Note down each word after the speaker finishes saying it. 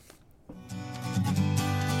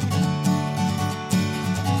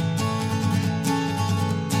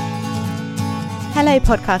Hello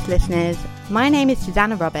podcast listeners, my name is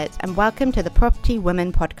Susanna Roberts and welcome to the Property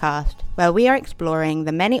Women podcast, where we are exploring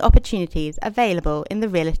the many opportunities available in the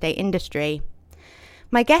real estate industry.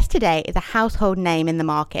 My guest today is a household name in the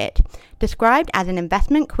market. Described as an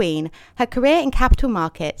investment queen, her career in capital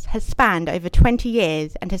markets has spanned over 20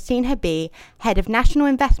 years and has seen her be head of national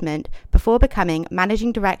investment before becoming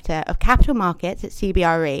managing director of capital markets at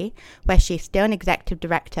CBRE, where she is still an executive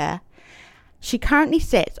director. She currently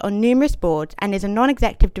sits on numerous boards and is a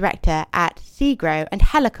non-executive director at Segro and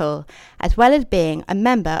Helical, as well as being a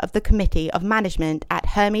member of the Committee of Management at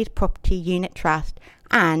Hermes Property Unit Trust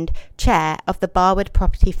and chair of the Barwood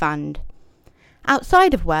Property Fund.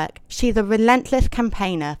 Outside of work, she is a relentless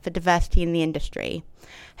campaigner for diversity in the industry.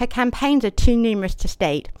 Her campaigns are too numerous to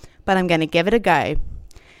state, but I'm going to give it a go.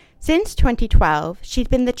 Since 2012, she's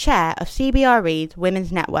been the chair of CBRE's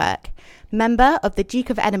Women's Network, member of the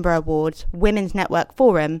Duke of Edinburgh Awards Women's Network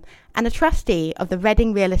Forum, and a trustee of the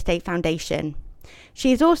Reading Real Estate Foundation.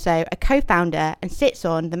 She is also a co-founder and sits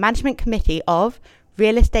on the management committee of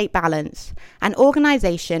Real Estate Balance, an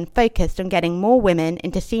organisation focused on getting more women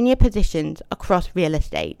into senior positions across real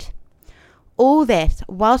estate. All this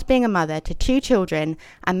whilst being a mother to 2 children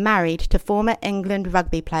and married to former England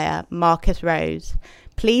rugby player Marcus Rose.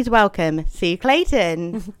 Please welcome Sue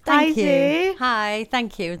Clayton. Thank you. Sue. Hi,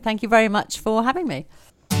 thank you. Thank you very much for having me.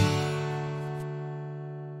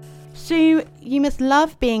 Sue, you must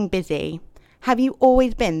love being busy. Have you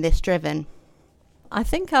always been this driven? I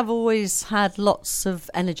think I've always had lots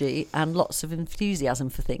of energy and lots of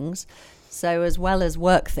enthusiasm for things. So as well as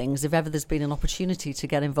work things, if ever there's been an opportunity to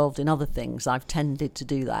get involved in other things, I've tended to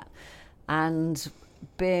do that. And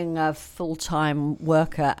being a full-time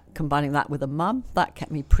worker, combining that with a mum, that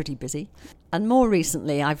kept me pretty busy. And more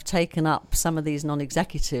recently, I've taken up some of these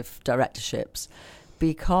non-executive directorships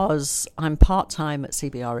because I'm part-time at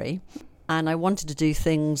CBRE and I wanted to do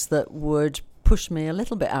things that would push me a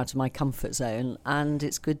little bit out of my comfort zone, and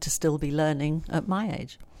it's good to still be learning at my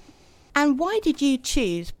age. And why did you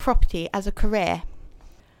choose property as a career?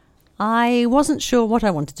 I wasn't sure what I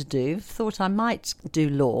wanted to do, thought I might do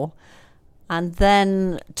law, and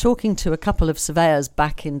then talking to a couple of surveyors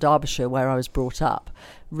back in Derbyshire where I was brought up,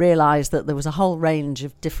 realised that there was a whole range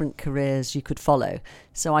of different careers you could follow.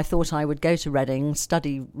 So I thought I would go to Reading,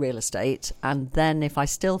 study real estate, and then if I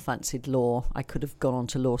still fancied law, I could have gone on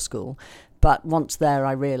to law school. But once there,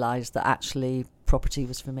 I realised that actually property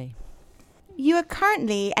was for me. You are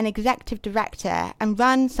currently an executive director and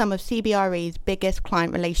run some of CBRE's biggest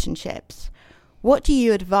client relationships. What do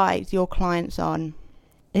you advise your clients on?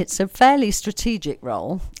 It's a fairly strategic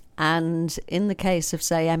role, and in the case of,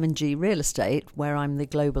 say, M&G Real Estate, where I'm the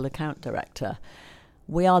global account director,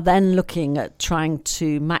 we are then looking at trying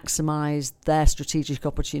to maximise their strategic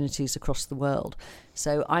opportunities across the world.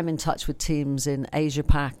 So I'm in touch with teams in Asia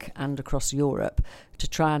Pac and across Europe to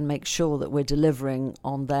try and make sure that we're delivering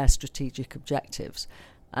on their strategic objectives.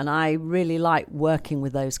 And I really like working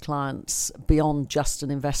with those clients beyond just an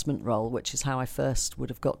investment role, which is how I first would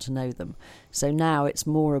have got to know them. So now it's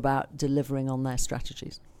more about delivering on their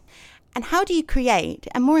strategies. And how do you create,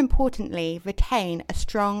 and more importantly, retain a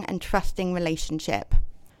strong and trusting relationship?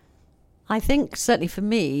 I think certainly for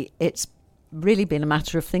me, it's really been a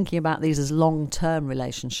matter of thinking about these as long-term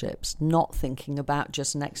relationships, not thinking about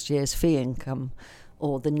just next year's fee income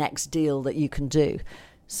or the next deal that you can do.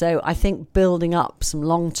 So I think building up some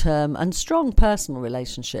long-term and strong personal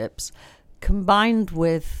relationships combined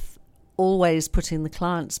with always putting the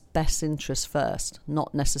client's best interests first,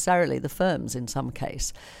 not necessarily the firm's in some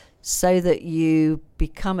case, so that you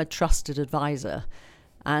become a trusted advisor.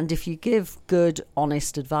 And if you give good,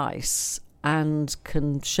 honest advice and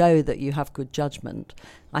can show that you have good judgment,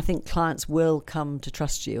 I think clients will come to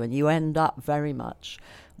trust you, and you end up very much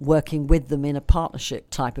working with them in a partnership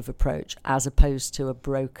type of approach as opposed to a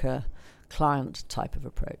broker-client type of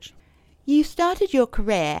approach. You started your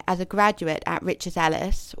career as a graduate at Richard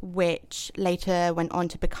Ellis, which later went on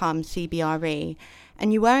to become CBRE,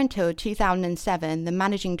 and you were until 2007 the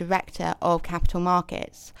managing director of capital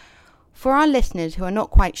markets. For our listeners who are not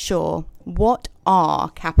quite sure, what are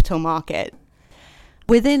capital markets?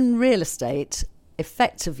 Within real estate,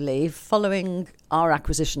 effectively, following our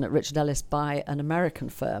acquisition at Richard Ellis by an American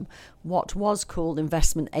firm, what was called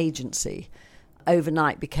investment agency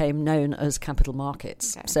overnight became known as capital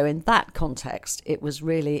markets. Okay. So in that context, it was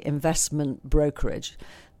really investment brokerage,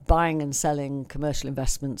 buying and selling commercial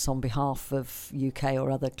investments on behalf of UK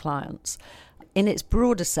or other clients. In its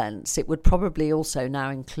broader sense, it would probably also now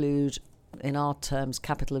include, in our terms,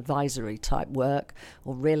 capital advisory type work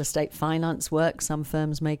or real estate finance work, some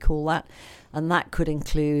firms may call that. And that could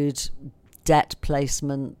include debt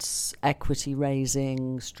placements, equity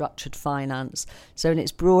raising, structured finance. So in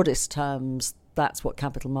its broadest terms, that's what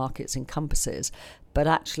capital markets encompasses. But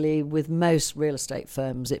actually, with most real estate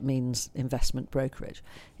firms, it means investment brokerage.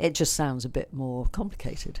 It just sounds a bit more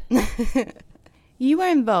complicated. You were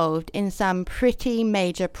involved in some pretty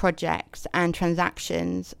major projects and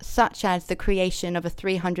transactions, such as the creation of a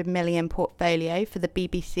 300 million portfolio for the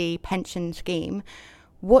BBC pension scheme.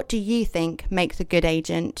 What do you think makes a good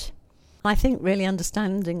agent? I think really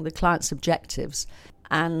understanding the client's objectives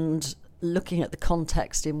and looking at the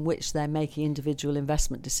context in which they're making individual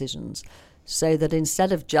investment decisions, so that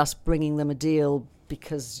instead of just bringing them a deal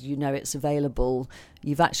because you know it's available,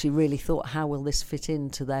 you've actually really thought, how will this fit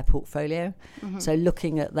into their portfolio? Mm-hmm. So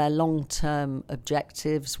looking at their long-term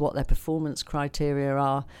objectives, what their performance criteria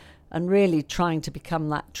are, and really trying to become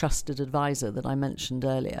that trusted advisor that I mentioned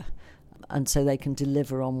earlier, and so they can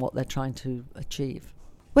deliver on what they're trying to achieve.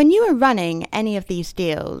 When you were running any of these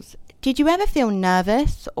deals, did you ever feel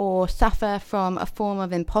nervous or suffer from a form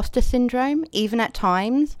of imposter syndrome, even at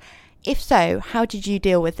times? If so, how did you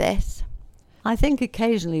deal with this? I think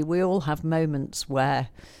occasionally we all have moments where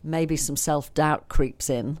maybe some self-doubt creeps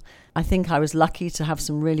in. I think I was lucky to have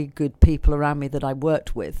some really good people around me that I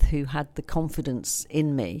worked with who had the confidence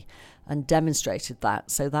in me and demonstrated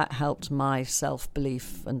that. So that helped my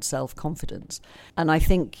self-belief and self-confidence. And I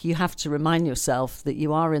think you have to remind yourself that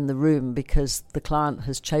you are in the room because the client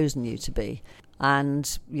has chosen you to be,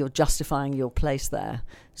 and you're justifying your place there.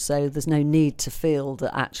 So there's no need to feel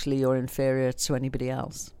that actually you're inferior to anybody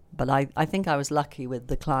else. But I think I was lucky with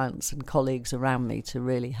the clients and colleagues around me to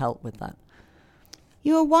really help with that.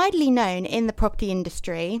 You are widely known in the property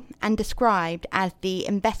industry and described as the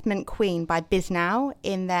investment queen by BizNow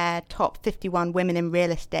in their top 51 women in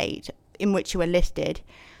real estate, in which you were listed.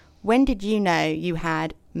 When did you know you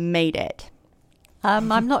had made it?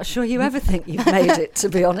 I'm not sure you ever think you've made it, to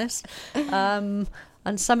be honest.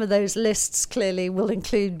 And some of those lists clearly will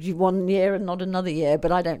include you 1 year and not another year,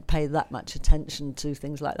 but I don't pay that much attention to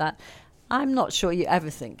things like that. I'm not sure you ever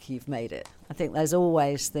think you've made it. I think there's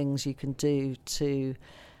always things you can do to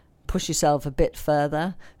push yourself a bit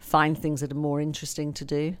further, find things that are more interesting to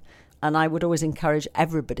do. And I would always encourage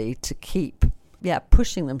everybody to keep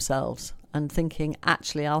pushing themselves and thinking,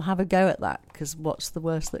 actually, I'll have a go at that, because what's the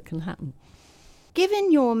worst that can happen?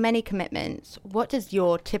 Given your many commitments, what does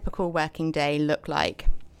your typical working day look like?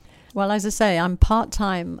 Well, as I say, I'm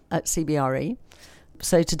part-time at CBRE.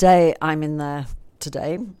 So today I'm in there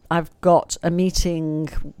today. I've got a meeting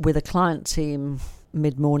with a client team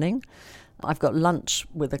mid-morning. I've got lunch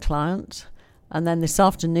with a client. And then this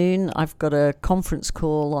afternoon, I've got a conference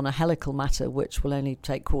call on a Helical matter, which will only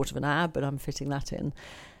take a quarter of an hour, but I'm fitting that in.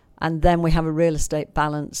 And then we have a real estate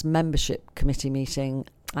balance membership committee meeting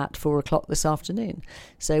at 4:00 this afternoon.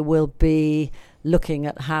 So we'll be looking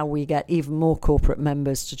at how we get even more corporate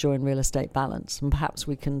members to join Real Estate Balance. And perhaps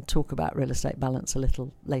we can talk about Real Estate Balance a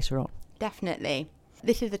little later on. Definitely.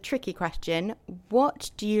 This is a tricky question.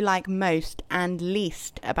 What do you like most and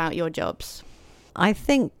least about your jobs? I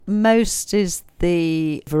think most is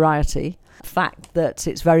the variety. The fact that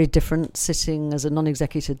it's very different sitting as a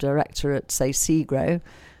non-executive director at, say, Segro,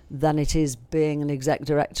 than it is being an exec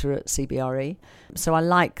director at CBRE. So I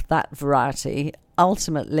like that variety.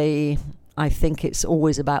 Ultimately, I think it's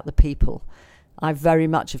always about the people. I very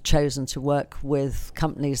much have chosen to work with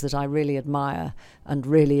companies that I really admire and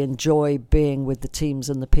really enjoy being with the teams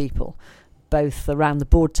and the people, both around the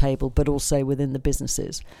board table but also within the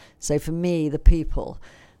businesses. So for me, the people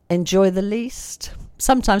enjoy the least.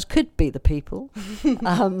 Sometimes could be the people.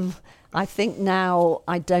 I think now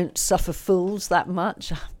I don't suffer fools that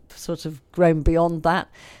much. Sort of grown beyond that.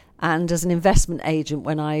 And as an investment agent,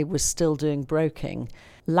 when I was still doing broking,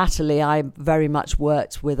 latterly I very much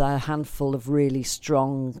worked with a handful of really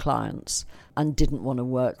strong clients and didn't want to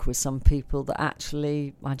work with some people that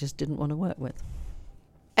actually I just didn't want to work with.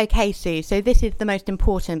 Okay, Sue, so this is the most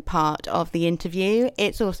important part of the interview.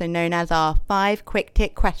 It's also known as our 5 quick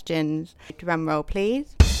tick questions. Drum roll,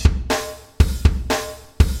 please.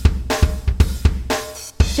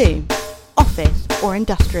 Sue, office or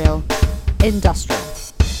industrial? Industrial.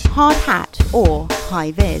 Hard hat or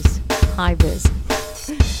high vis? High vis.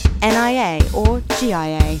 NIA or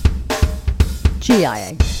GIA?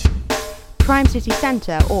 GIA. Prime city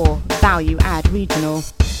centre or value add regional?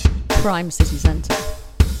 Prime city centre.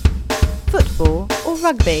 Football or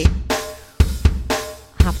rugby?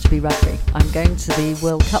 Have to be rugby. I'm going to the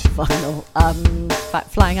World Cup final. In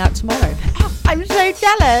fact, flying out tomorrow. I'm so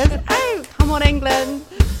jealous. Oh, come on, England.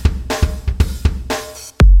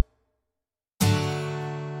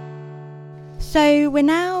 So we're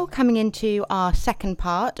now coming into our second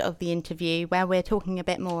part of the interview where we're talking a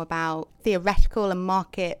bit more about theoretical and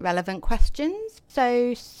market relevant questions.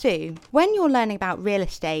 So Sue, when you're learning about real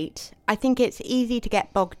estate, I think it's easy to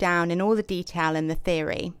get bogged down in all the detail and the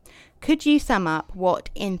theory. Could you sum up what,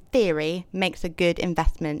 in theory, makes a good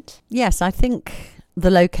investment? Yes, I think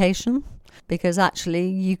the location, because actually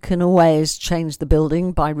you can always change the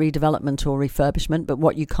building by redevelopment or refurbishment, but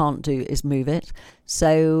what you can't do is move it.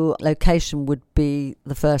 So location would be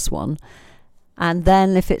the first one. And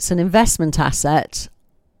then if it's an investment asset,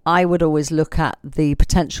 I would always look at the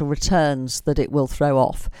potential returns that it will throw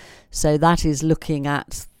off. So that is looking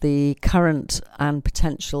at the current and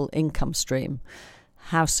potential income stream,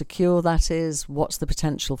 how secure that is, what's the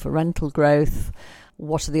potential for rental growth,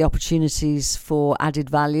 what are the opportunities for added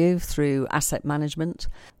value through asset management?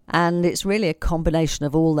 And it's really a combination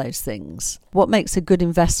of all those things. What makes a good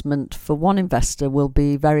investment for one investor will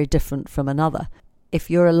be very different from another. If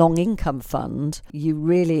you're a long income fund, you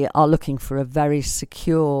really are looking for a very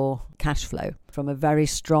secure cash flow from a very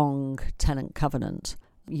strong tenant covenant.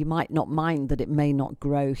 You might not mind that it may not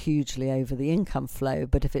grow hugely over the income flow,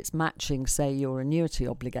 but if it's matching, say, your annuity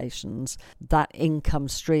obligations, that income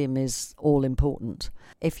stream is all important.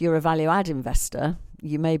 If you're a value-add investor,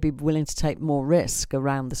 you may be willing to take more risk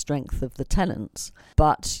around the strength of the tenants,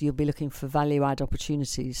 but you'll be looking for value-add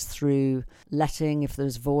opportunities through letting, if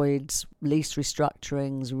there's voids, lease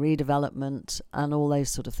restructurings, redevelopment, and all those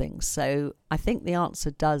sort of things. So I think the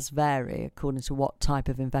answer does vary according to what type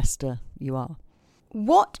of investor you are.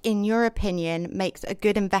 What, in your opinion, makes a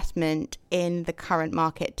good investment in the current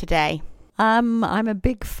market today? I'm a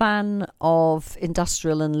big fan of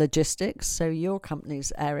industrial and logistics, so your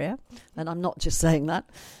company's area, and I'm not just saying that.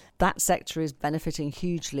 That sector is benefiting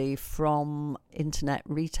hugely from internet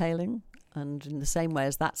retailing, and in the same way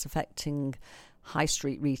as that's affecting high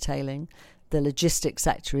street retailing, the logistics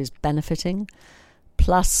sector is benefiting.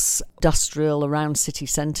 Plus, industrial around city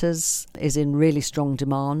centres is in really strong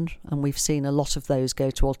demand, and we've seen a lot of those go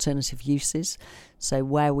to alternative uses. So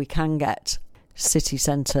where we can get city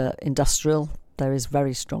centre industrial, there is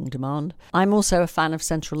very strong demand. I'm also a fan of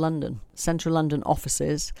Central London. Central London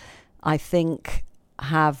offices, I think,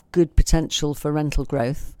 have good potential for rental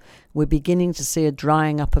growth. We're beginning to see a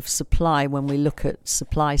drying up of supply when we look at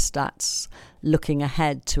supply stats looking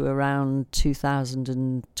ahead to around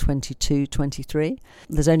 2022-23.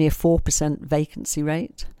 There's only a 4% vacancy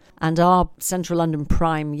rate, and our Central London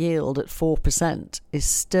prime yield at 4% is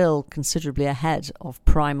still considerably ahead of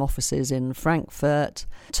prime offices in Frankfurt,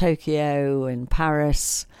 Tokyo, in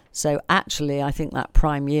Paris. So actually, I think that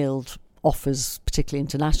prime yield offers particularly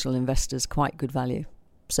international investors quite good value.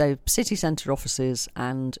 So city centre offices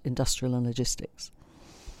and industrial and logistics.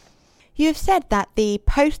 You have said that the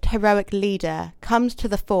post-heroic leader comes to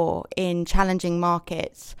the fore in challenging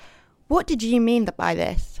markets. What did you mean by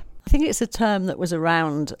this? I think it's a term that was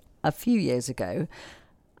around a few years ago.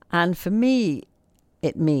 And for me,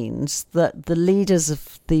 it means that the leaders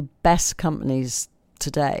of the best companies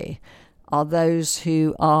today are those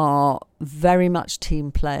who are very much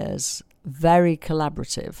team players, very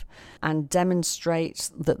collaborative, and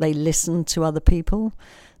demonstrate that they listen to other people.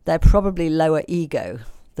 They're probably lower ego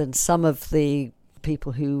than some of the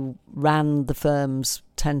people who ran the firms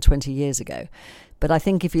 10, 20 years ago. But I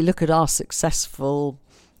think if you look at our successful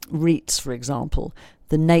REITs, for example,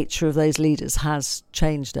 the nature of those leaders has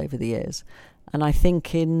changed over the years. And I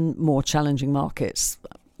think in more challenging markets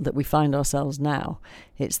that we find ourselves now,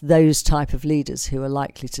 it's those type of leaders who are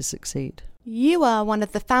likely to succeed. You are one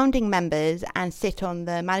of the founding members and sit on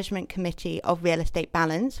the management committee of Real Estate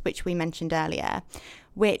Balance, which we mentioned earlier,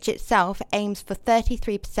 which itself aims for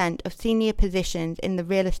 33% of senior positions in the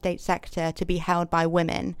real estate sector to be held by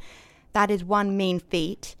women. That is one mean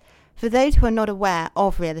feat. For those who are not aware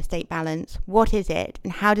of Real Estate Balance, what is it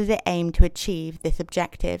and how does it aim to achieve this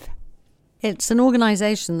objective? It's an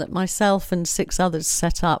organisation that myself and 6 others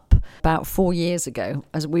set up about 4 years ago,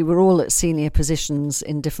 as we were all at senior positions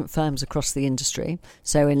in different firms across the industry.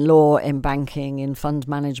 So in law, in banking, in fund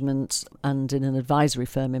management, and in an advisory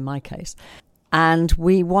firm in my case. And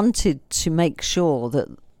we wanted to make sure that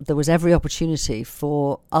there was every opportunity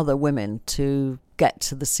for other women to get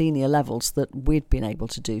to the senior levels that we'd been able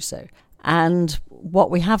to do so. And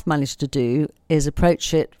what we have managed to do is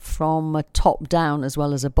approach it from a top-down as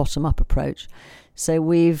well as a bottom-up approach. So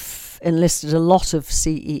we've enlisted a lot of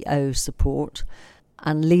CEO support,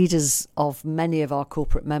 and leaders of many of our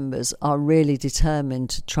corporate members are really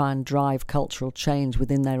determined to try and drive cultural change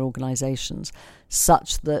within their organisations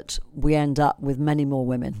such that we end up with many more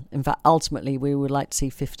women. In fact, ultimately, we would like to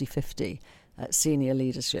see 50-50 at senior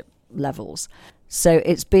leadership levels. So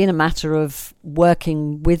it's been a matter of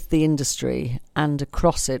working with the industry and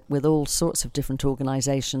across it with all sorts of different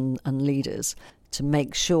organisations and leaders to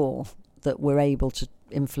make sure that we're able to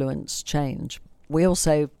influence change. We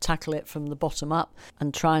also tackle it from the bottom up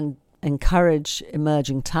and try and encourage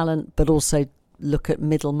emerging talent, but also look at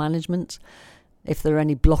middle management. If there are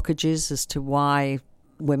any blockages as to why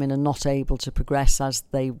women are not able to progress as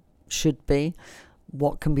they should be,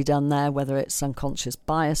 what can be done there, whether it's unconscious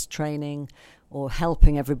bias training or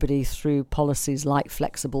helping everybody through policies like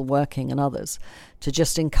flexible working and others to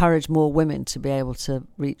just encourage more women to be able to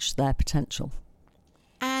reach their potential.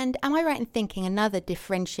 And am I right in thinking another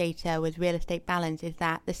differentiator with Real Estate Balance is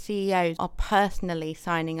that the CEOs are personally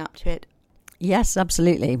signing up to it? Yes,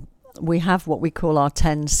 absolutely. We have what we call our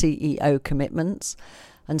 10 CEO commitments.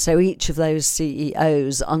 And so each of those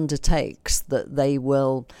CEOs undertakes that they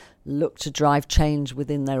will look to drive change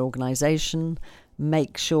within their organisation,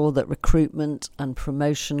 make sure that recruitment and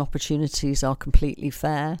promotion opportunities are completely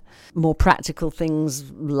fair. More practical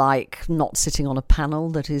things like not sitting on a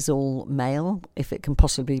panel that is all male, if it can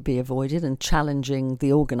possibly be avoided, and challenging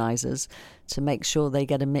the organisers to make sure they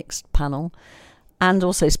get a mixed panel. And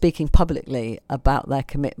also speaking publicly about their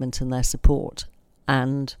commitment and their support.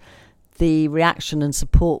 And the reaction and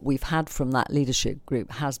support we've had from that leadership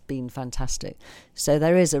group has been fantastic. So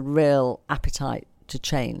there is a real appetite to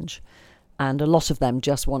change. And a lot of them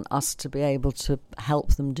just want us to be able to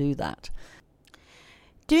help them do that.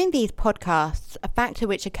 Doing these podcasts, a factor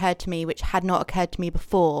which occurred to me, which had not occurred to me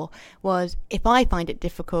before, was if I find it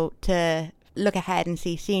difficult to look ahead and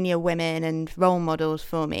see senior women and role models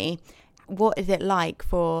for me, what is it like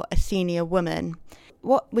for a senior woman?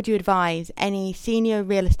 What would you advise any senior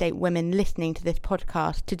real estate women listening to this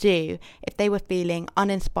podcast to do if they were feeling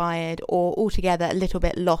uninspired or altogether a little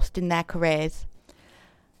bit lost in their careers?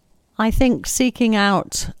 I think seeking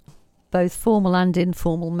out both formal and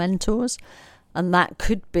informal mentors, and that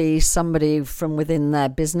could be somebody from within their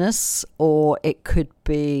business, or it could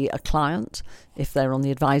be a client if they're on the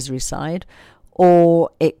advisory side, or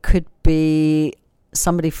it could be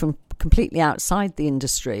somebody from completely outside the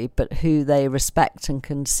industry but who they respect and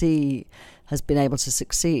can see has been able to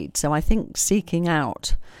succeed. So I think seeking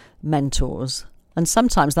out mentors, and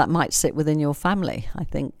sometimes that might sit within your family. I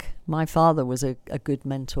think my father was a good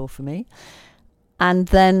mentor for me. And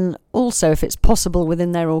then also, if it's possible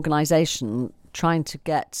within their organisation, trying to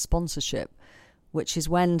get sponsorship, which is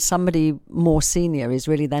when somebody more senior is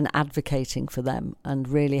really then advocating for them and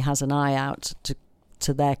really has an eye out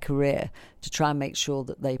to their career to try and make sure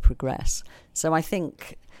that they progress. So I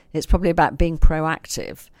think it's probably about being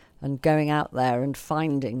proactive and going out there and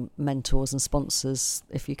finding mentors and sponsors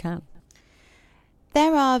if you can.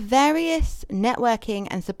 There are various networking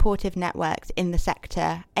and supportive networks in the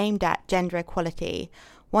sector aimed at gender equality,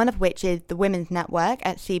 one of which is the Women's Network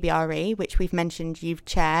at CBRE, which we've mentioned you've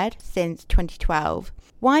chaired since 2012.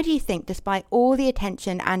 Why do you think, despite all the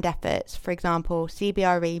attention and efforts, for example,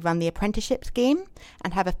 CBRE run the apprenticeship scheme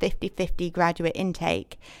and have a 50-50 graduate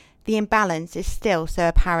intake, the imbalance is still so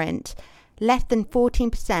apparent? Less than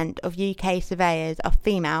 14% of UK surveyors are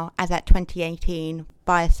female, as at 2018,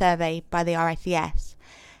 by a survey by the RICS.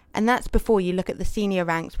 And that's before you look at the senior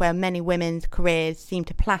ranks where many women's careers seem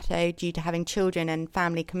to plateau due to having children and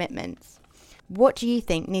family commitments. What do you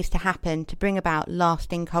think needs to happen to bring about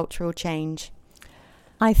lasting cultural change?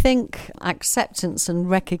 I think acceptance and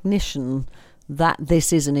recognition that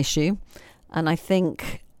this is an issue. And I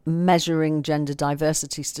think measuring gender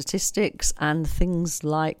diversity statistics and things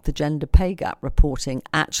like the gender pay gap reporting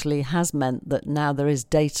actually has meant that now there is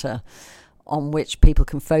data on which people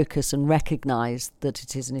can focus and recognise that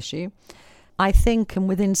it is an issue. I think, and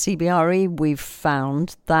within CBRE, we've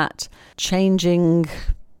found that changing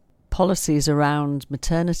policies around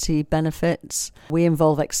maternity benefits, we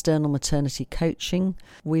involve external maternity coaching.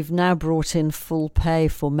 We've now brought in full pay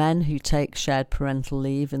for men who take shared parental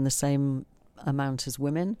leave in the same amount as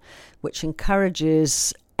women, which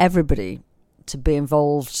encourages everybody to be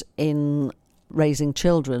involved in raising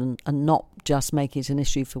children and not just make it an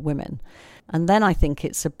issue for women. And then I think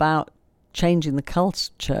it's about changing the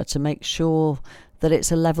culture to make sure that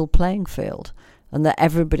it's a level playing field and that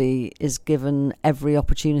everybody is given every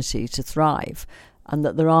opportunity to thrive, and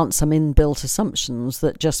that there aren't some inbuilt assumptions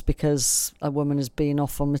that just because a woman has been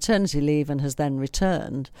off on maternity leave and has then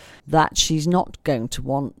returned, that she's not going to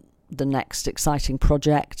want the next exciting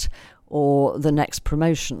project or the next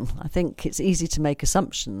promotion. I think it's easy to make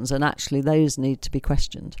assumptions, and actually those need to be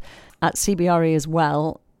questioned. At CBRE as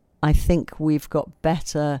well, I think we've got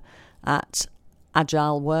better at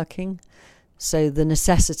agile working. So the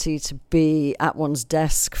necessity to be at one's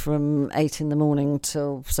desk from 8 in the morning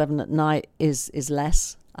till 7 at night is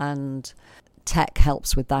less, and tech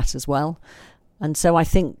helps with that as well. And so I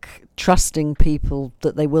think trusting people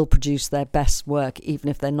that they will produce their best work,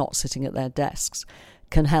 even if they're not sitting at their desks,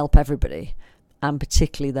 can help everybody, and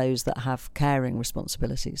particularly those that have caring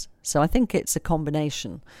responsibilities. So I think it's a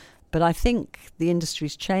combination. But I think the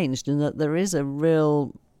industry's changed in that there is a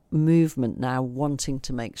real movement now wanting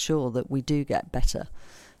to make sure that we do get better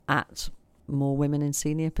at more women in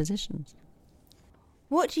senior positions.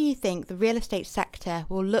 What do you think the real estate sector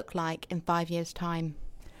will look like in 5 years' time?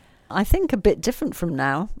 I think a bit different from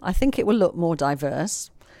now. I think it will look more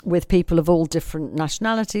diverse, with people of all different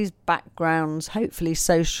nationalities, backgrounds, hopefully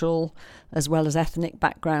social as well as ethnic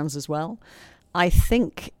backgrounds as well. I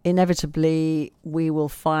think inevitably we will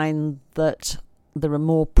find that there are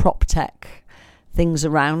more prop tech things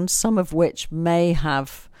around, some of which may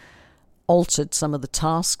have altered some of the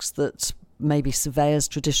tasks that maybe surveyors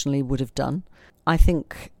traditionally would have done. I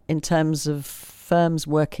think in terms of firms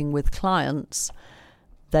working with clients,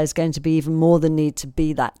 there's going to be even more the need to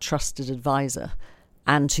be that trusted advisor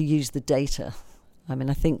and to use the data. I mean,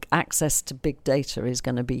 I think access to big data is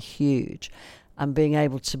going to be huge, and being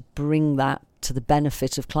able to bring that to the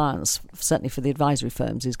benefit of clients, certainly for the advisory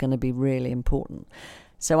firms, is going to be really important.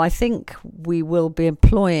 So I think we will be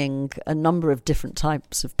employing a number of different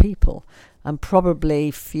types of people, and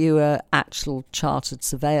probably fewer actual chartered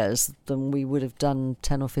surveyors than we would have done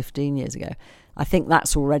 10 or 15 years ago. I think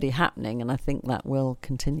that's already happening, and I think that will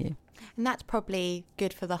continue. And that's probably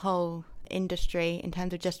good for the whole industry in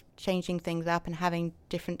terms of just changing things up and having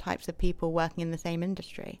different types of people working in the same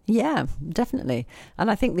industry. Yeah, definitely.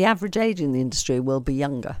 And I think the average age in the industry will be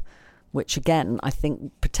younger, which again, I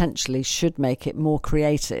think potentially should make it more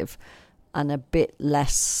creative and a bit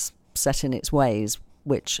less set in its ways,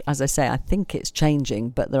 which, as I say, I think it's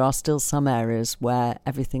changing, but there are still some areas where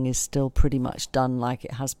everything is still pretty much done like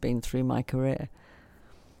it has been through my career.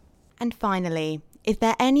 And finally, is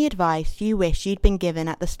there any advice you wish you'd been given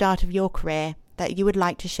at the start of your career that you would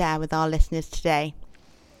like to share with our listeners today?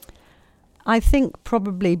 I think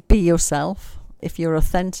probably be yourself. If you're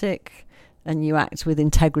authentic and you act with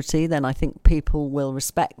integrity, then I think people will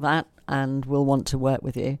respect that and will want to work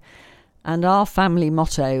with you. And our family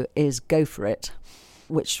motto is go for it,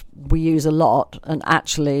 which we use a lot. And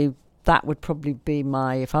actually, that would probably be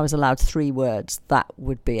if I was allowed 3 words, that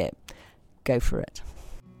would be it. Go for it.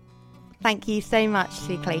 Thank you so much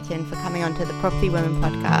to Clayton for coming onto the Property Women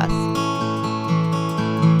podcast.